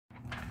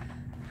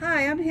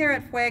Hi, I'm here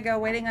at Fuego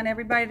waiting on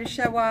everybody to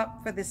show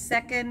up for the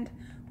second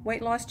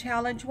weight loss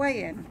challenge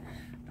weigh-in.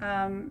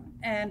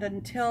 And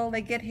until they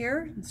get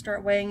here and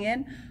start weighing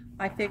in,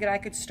 I figured I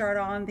could start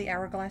on the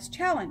Hourglass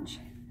challenge.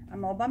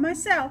 I'm all by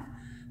myself.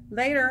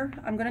 Later,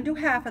 I'm going to do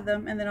half of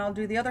them, and then I'll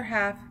do the other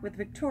half with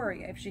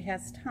Victoria if she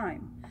has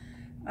time.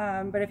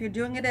 But if you're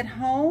doing it at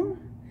home,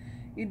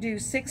 you do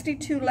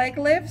 62 leg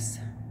lifts,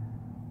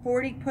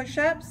 40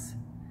 push-ups,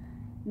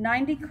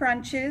 90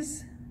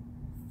 crunches,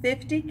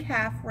 50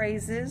 calf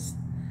raises,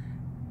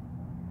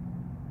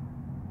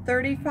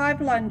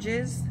 35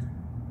 lunges,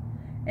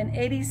 an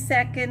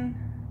 80-second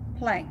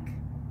plank.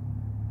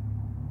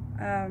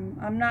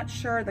 I'm not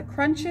sure the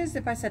crunches.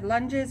 If I said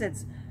lunges,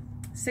 it's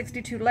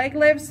 62 leg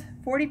lifts,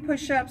 40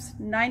 push-ups,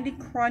 90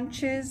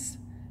 crunches,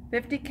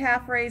 50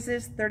 calf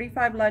raises,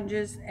 35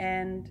 lunges,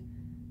 and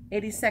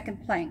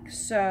 80-second plank.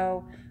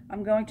 So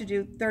I'm going to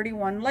do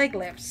 31 leg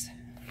lifts.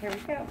 Here we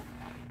go.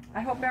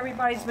 I hope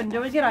everybody's been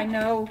doing it. I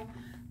know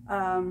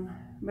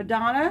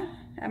Madonna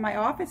at my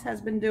office has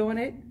been doing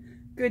it.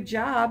 Good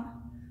job.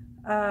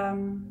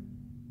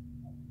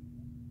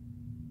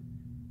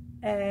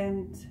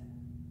 And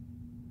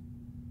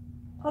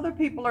other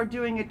people are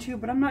doing it too,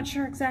 but I'm not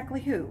sure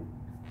exactly who.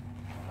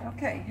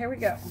 Okay, here we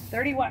go.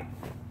 31.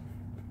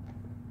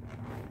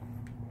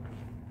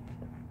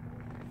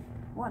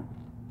 1,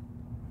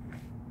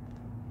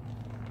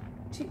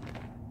 2,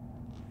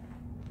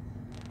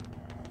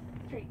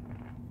 3,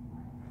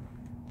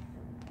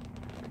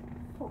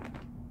 4,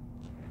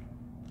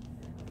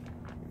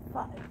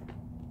 5,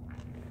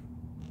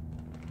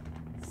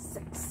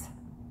 6,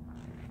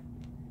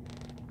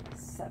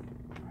 7,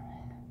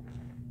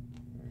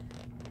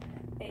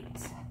 8,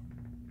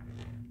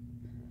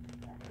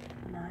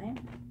 9,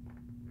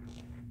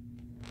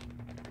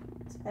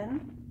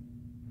 10,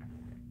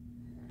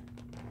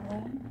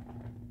 11,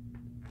 12,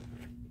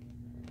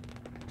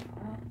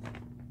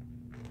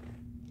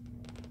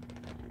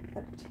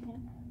 13,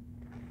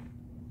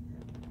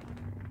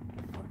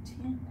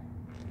 14,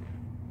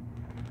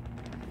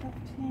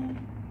 15,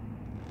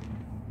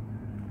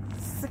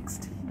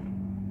 16,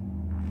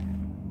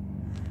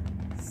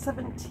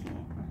 17,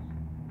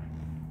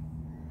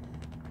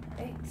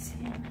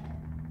 18,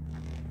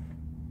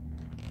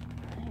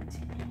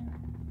 19,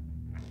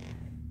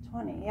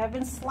 20. I've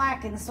been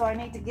slacking, so I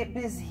need to get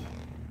busy.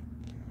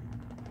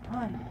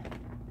 1.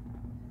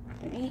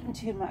 Been eating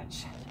too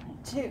much.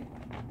 22,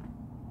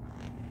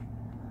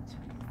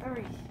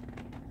 23,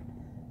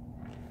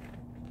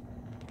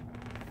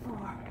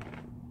 4,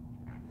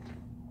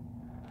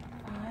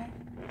 5,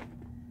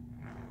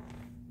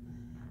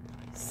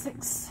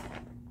 6,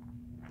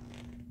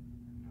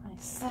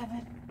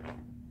 27,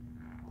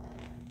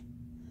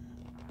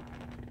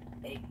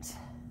 8.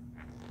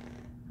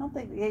 I don't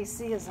think the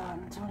AC is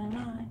on.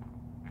 29,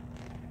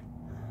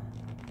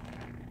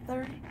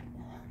 30,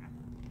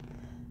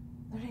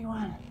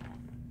 31.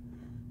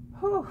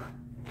 Whew.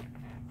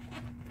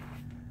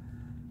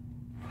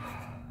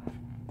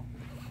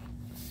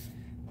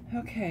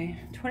 Okay,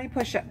 20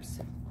 push-ups.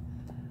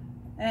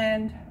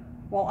 And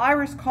while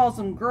Iris calls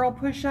them girl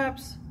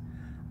push-ups,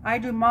 I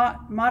do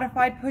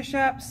modified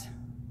push-ups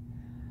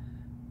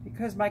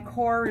because my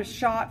core is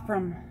shot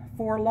from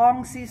 4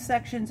 long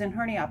C-sections and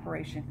hernia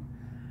operation.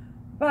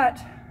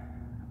 But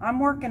I'm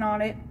working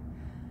on it,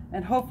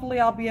 and hopefully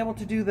I'll be able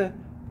to do the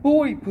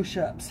boy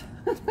push-ups.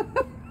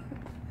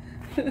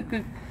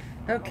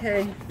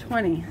 Okay,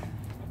 20.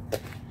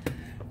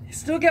 You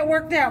still get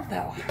worked out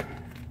though.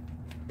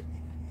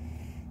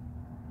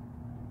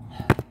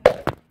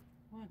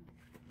 1.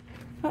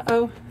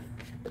 Uh-oh.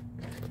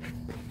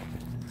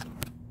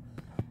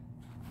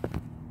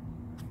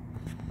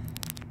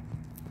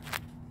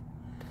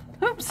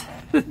 Oops.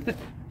 1,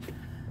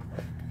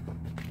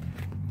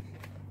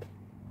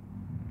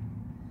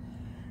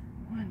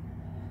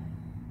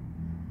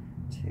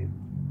 2,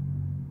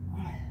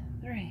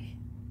 3,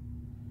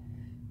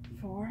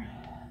 4,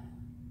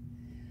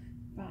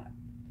 5,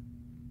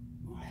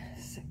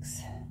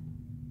 6,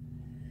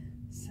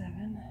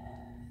 7,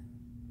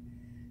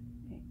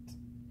 8,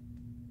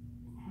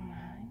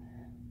 9,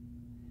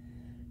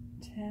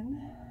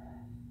 10,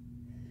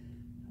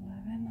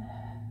 11,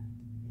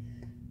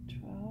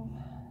 12,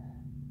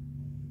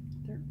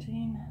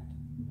 13,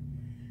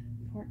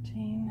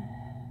 14,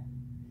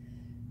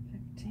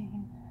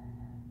 15,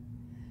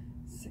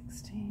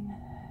 16,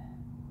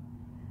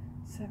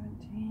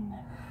 17,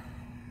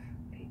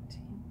 18,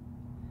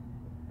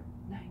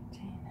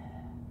 19,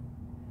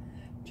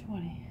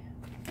 20.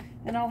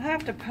 And I'll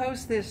have to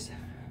post this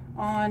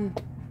on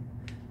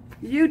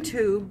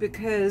YouTube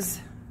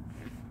because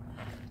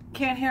you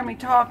can't hear me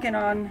talking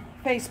on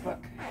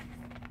Facebook.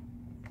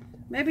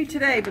 Maybe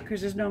today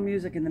because there's no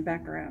music in the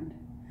background.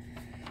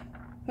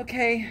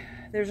 Okay,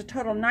 there's a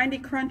total of 90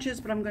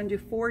 crunches, but I'm going to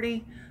do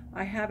 40.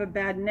 I have a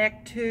bad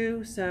neck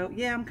too, so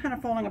yeah, I'm kind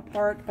of falling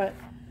apart, but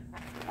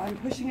I'm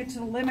pushing it to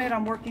the limit.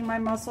 I'm working my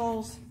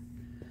muscles,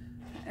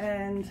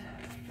 and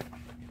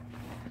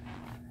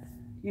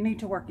you need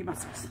to work your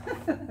muscles.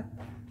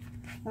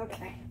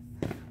 Okay,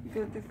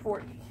 go through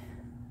 40.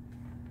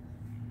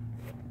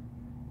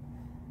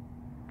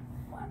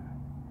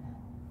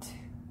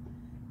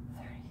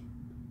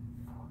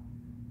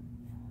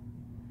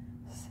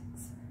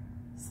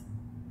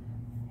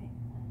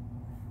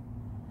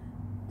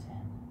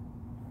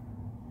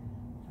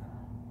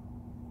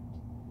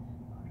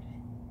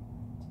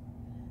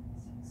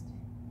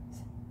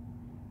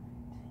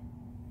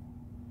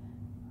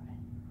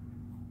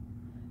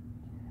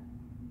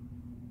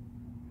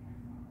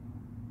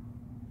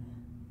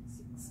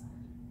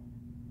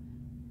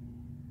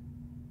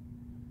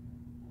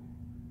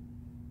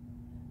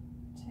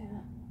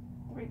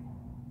 3,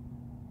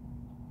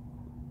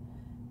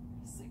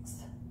 6,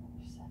 7,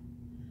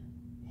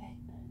 8,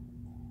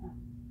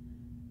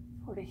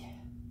 40.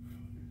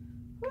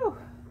 Whew.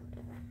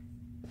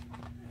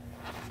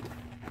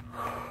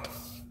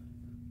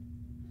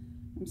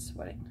 I'm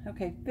sweating.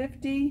 Okay,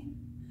 50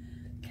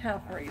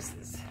 calf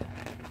raises.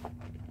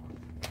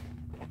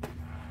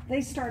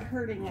 They start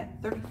hurting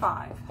at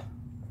 35.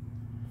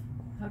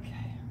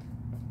 Okay.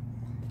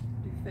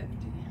 Do 50.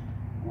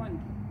 1,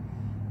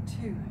 2,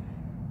 3,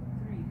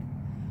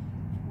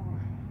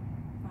 4,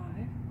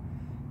 5,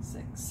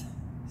 6,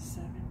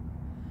 7,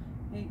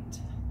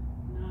 8,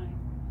 9,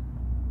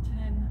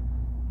 10,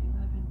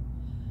 11,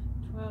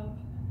 12,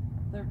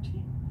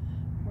 13,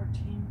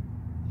 14,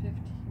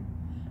 15,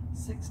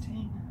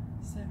 16,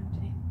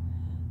 17,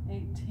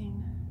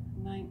 18,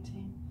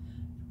 19,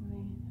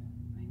 20,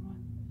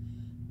 21,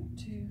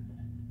 22,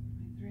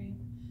 23,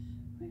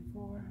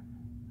 24,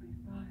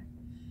 25,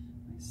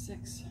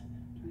 26,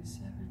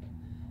 27,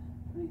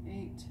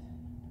 28,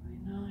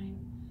 29,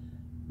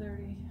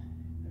 30,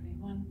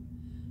 31,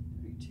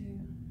 32,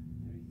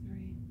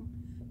 33,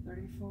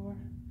 34,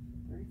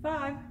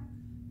 35,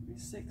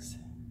 36,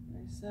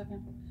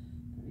 37,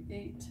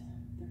 38,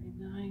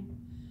 39,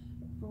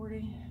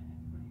 40,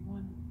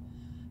 41,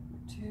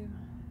 42,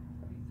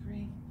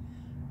 43,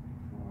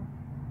 44,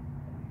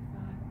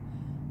 45,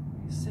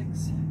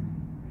 46,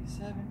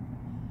 47,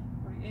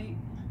 48,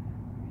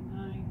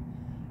 49,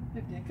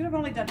 50. I could have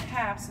only done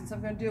half since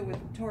I'm going to do it with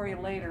Victoria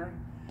later.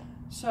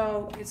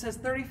 So it says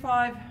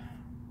 35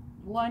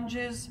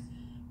 lunges,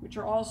 which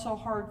are also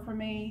hard for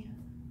me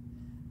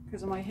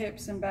because of my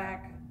hips and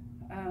back.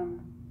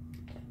 And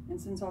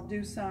since I'll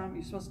do some,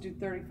 you're supposed to do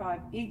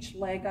 35 each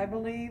leg, I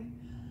believe.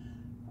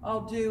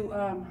 I'll do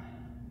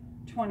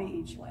 20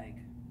 each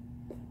leg.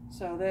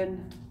 So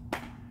then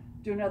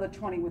do another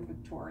 20 with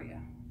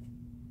Victoria.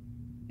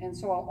 And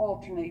so I'll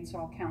alternate, so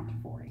I'll count to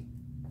 40.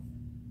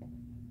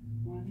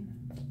 1,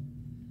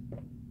 2,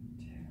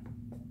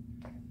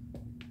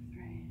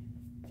 3,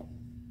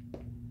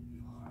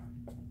 4,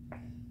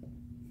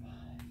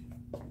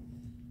 5,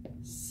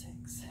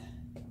 6,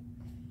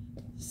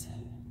 7,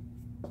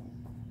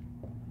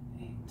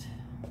 8,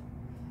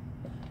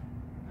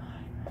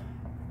 9,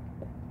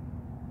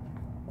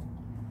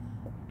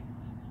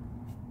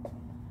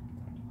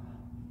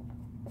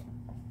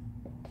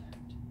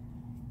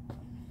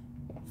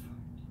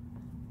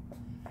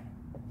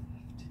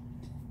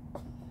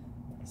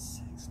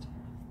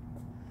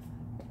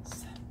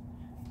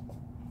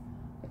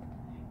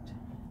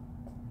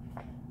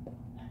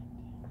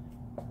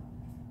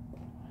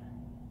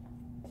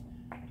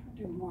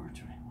 do more.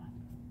 21,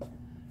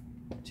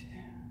 2,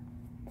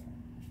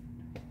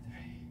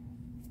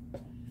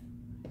 3,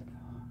 4,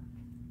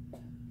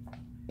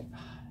 5,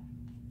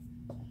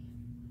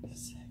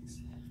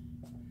 6,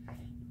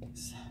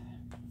 7,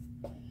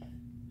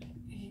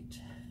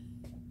 8,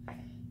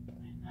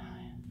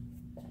 9,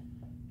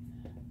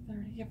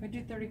 30. If I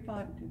do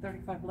 35, do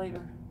 35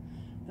 later.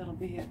 That'll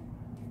be it.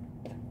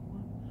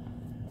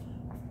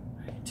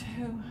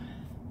 2,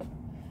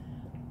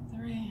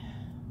 3,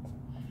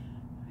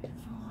 4,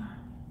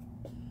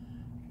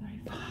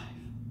 35.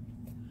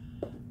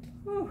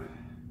 Whew.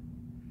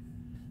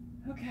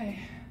 Okay.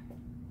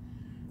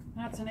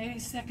 That's an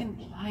 80-second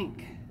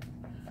plank.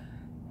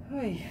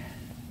 Oy.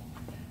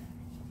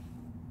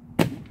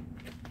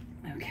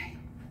 Okay.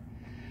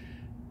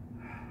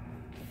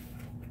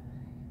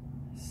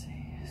 Let's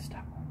see.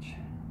 Stopwatch.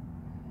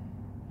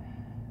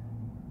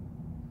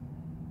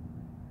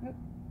 Oop.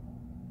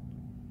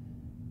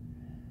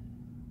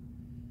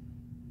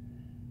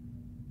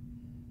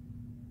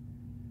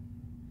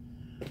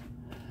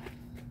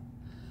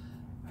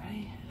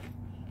 Ready?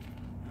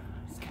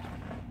 Let's go.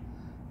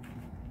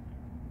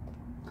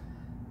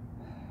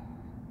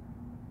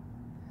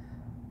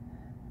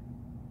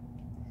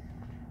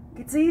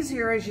 It's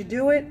easier as you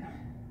do it,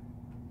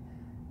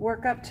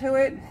 work up to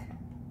it.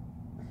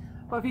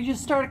 But if you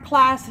just start a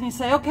class and you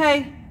say,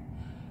 okay,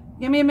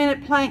 give me a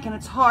minute plank, and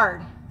it's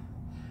hard.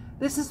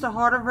 This is the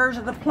harder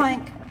version of the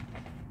plank.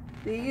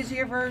 The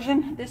easier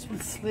version, this one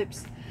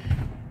slips.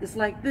 It's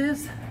like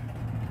this.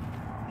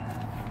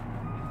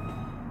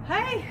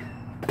 Hey!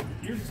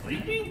 You're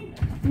sleeping?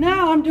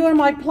 No, I'm doing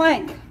my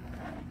plank.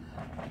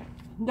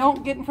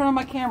 Don't get in front of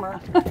my camera.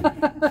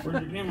 Where's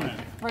your camera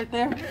at? Right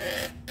there.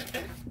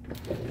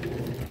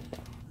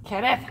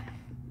 Kenneth.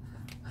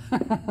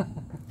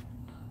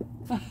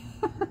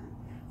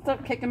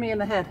 Stop kicking me in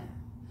the head.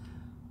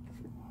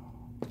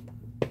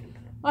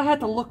 I had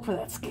to look for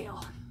that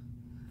scale.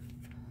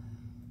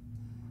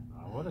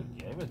 I would have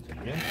gave it to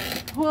you.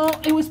 Well,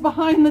 it was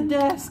behind the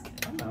desk.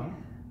 I know.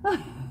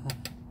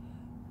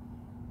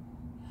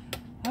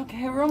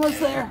 Okay, we're almost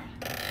there.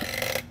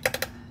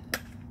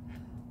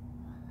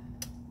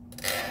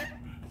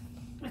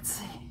 Let's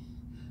see.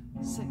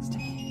 60.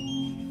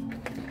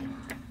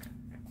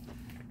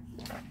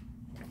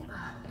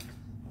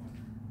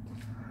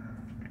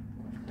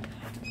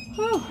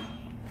 Whew.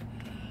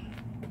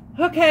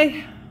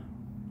 Okay.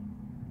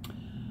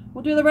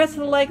 We'll do the rest of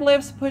the leg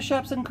lifts,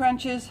 push-ups, and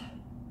crunches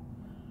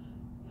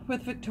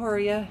with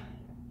Victoria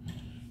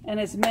and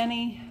as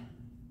many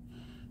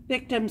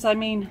victims, I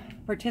mean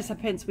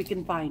participants, we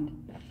can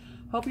find.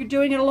 Hope you're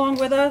doing it along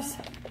with us.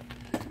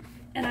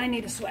 And I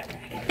need a sweat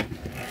rag.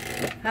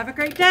 Have a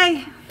great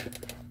day.